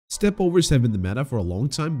Stepovers have been the meta for a long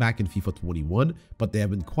time back in FIFA 21, but they have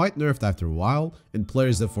been quite nerfed after a while and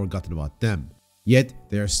players have forgotten about them. Yet,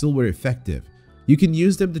 they are still very effective. You can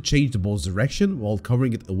use them to change the ball's direction while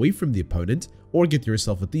covering it away from the opponent, or get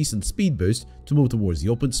yourself a decent speed boost to move towards the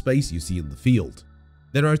open space you see in the field.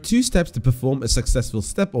 There are two steps to perform a successful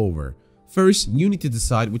stepover. First, you need to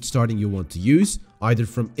decide which starting you want to use, either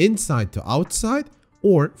from inside to outside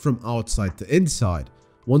or from outside to inside.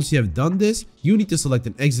 Once you have done this, you need to select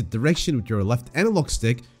an exit direction with your left analog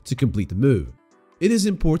stick to complete the move. It is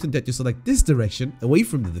important that you select this direction away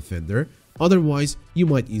from the defender, otherwise you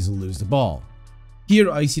might easily lose the ball.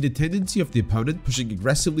 Here I see the tendency of the opponent pushing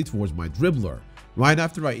aggressively towards my dribbler. Right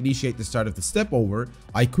after I initiate the start of the stepover,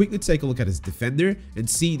 I quickly take a look at his defender and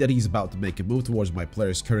see that he's about to make a move towards my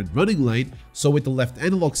player's current running lane, so with the left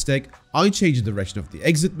analog stick, I change the direction of the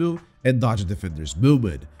exit move and dodge the defender's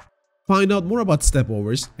movement. Find out more about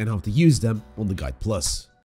stepovers and how to use them on the Guide Plus.